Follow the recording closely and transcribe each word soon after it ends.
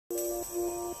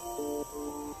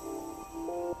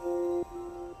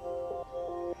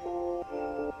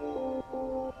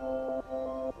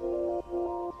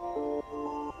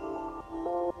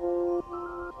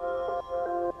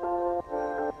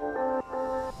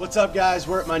What's up, guys?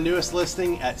 We're at my newest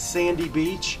listing at Sandy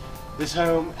Beach. This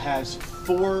home has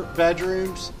 4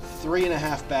 bedrooms,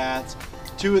 3.5 baths.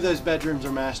 2 of those bedrooms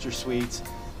are master suites.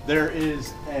 There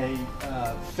is a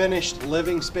finished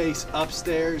living space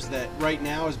upstairs that right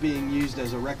now is being used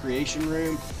as a recreation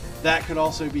room. That could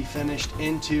also be finished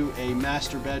into a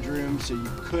master bedroom, so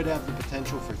you could have the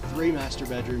potential for 3 master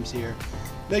bedrooms here.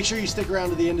 Make sure you stick around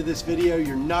to the end of this video.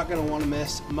 You're not going to want to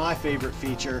miss my favorite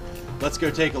feature. Let's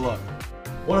go take a look.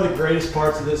 One of the greatest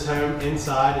parts of this home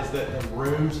inside is that the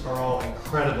rooms are all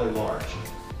incredibly large.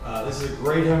 This is a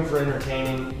great home for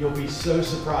entertaining. You'll be so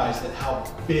surprised at how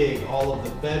big all of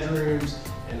the bedrooms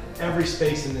and every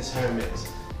space in this home is.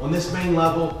 On this main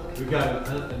level, we've got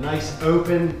a nice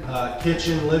open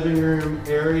kitchen, living room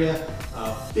area,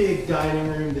 a big dining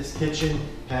room. This kitchen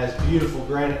has beautiful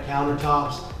granite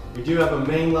countertops. We do have a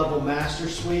main level master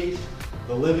suite.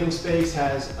 The living space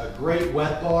has a great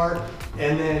wet bar.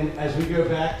 And then as we go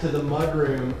back to the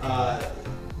mudroom,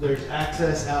 there's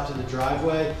access out to the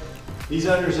driveway. These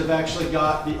owners have actually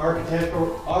got the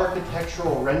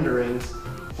architectural renderings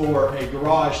for a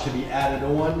garage to be added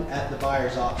on at the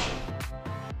buyer's option.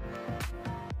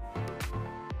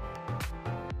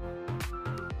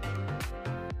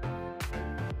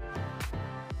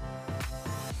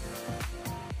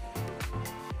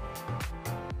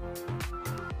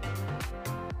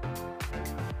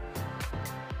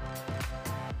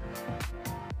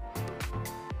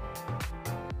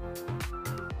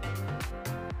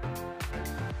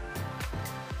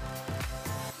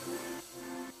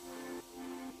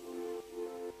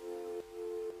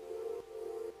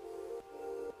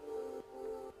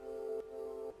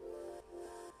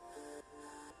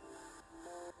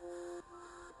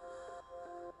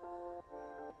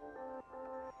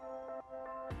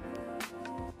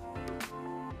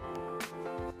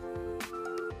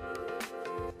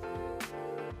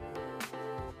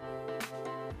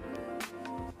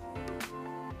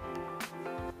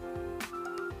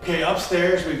 Okay,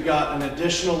 upstairs we've got an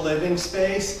additional living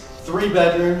space, 3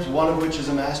 bedrooms, one of which is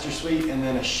a master suite, and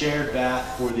then a shared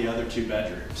bath for the other 2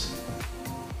 bedrooms.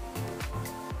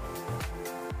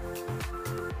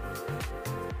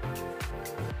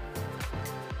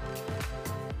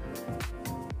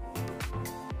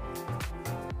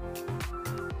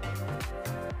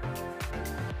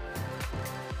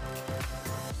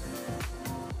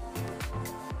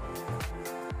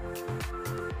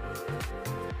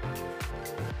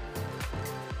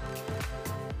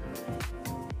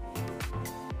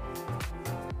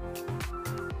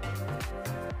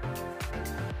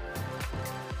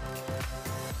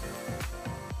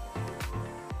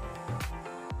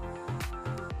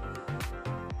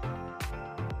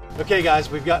 Okay guys,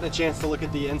 we've gotten a chance to look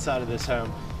at the inside of this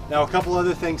home. Now a couple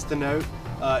other things to note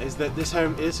is that this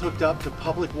home is hooked up to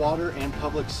public water and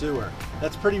public sewer.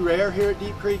 That's pretty rare here at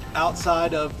Deep Creek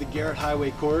outside of the Garrett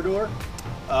Highway corridor.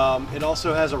 It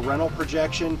also has a rental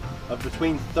projection of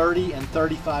between $30,000 and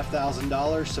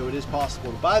 $35,000, so it is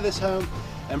possible to buy this home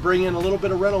and bring in a little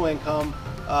bit of rental income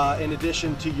in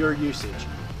addition to your usage.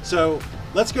 So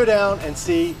let's go down and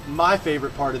see my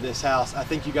favorite part of this house. I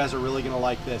think you guys are really going to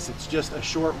like this. It's just a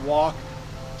short walk,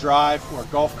 drive, or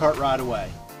golf cart ride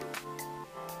away.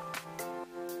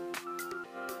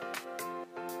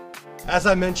 As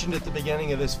I mentioned at the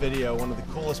beginning of this video, one of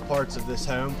the coolest parts of this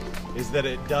home is that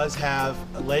it does have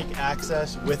lake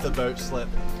access with a boat slip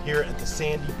here at the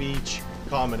Sandy Beach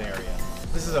common area.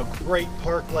 This is a great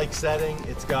park-like setting.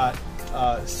 It's got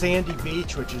Sandy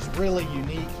Beach, which is really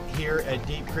unique here at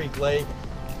Deep Creek Lake.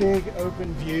 Big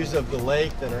open views of the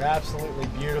lake that are absolutely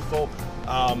beautiful.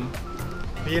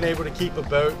 Being able to keep a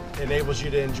boat enables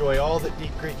you to enjoy all that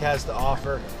Deep Creek has to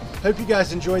offer. Hope you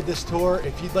guys enjoyed this tour.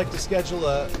 If you'd like to schedule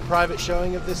a private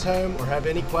showing of this home or have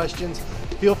any questions,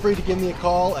 feel free to give me a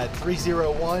call at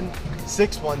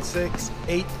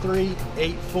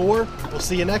 301-616-8384. We'll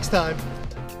see you next time.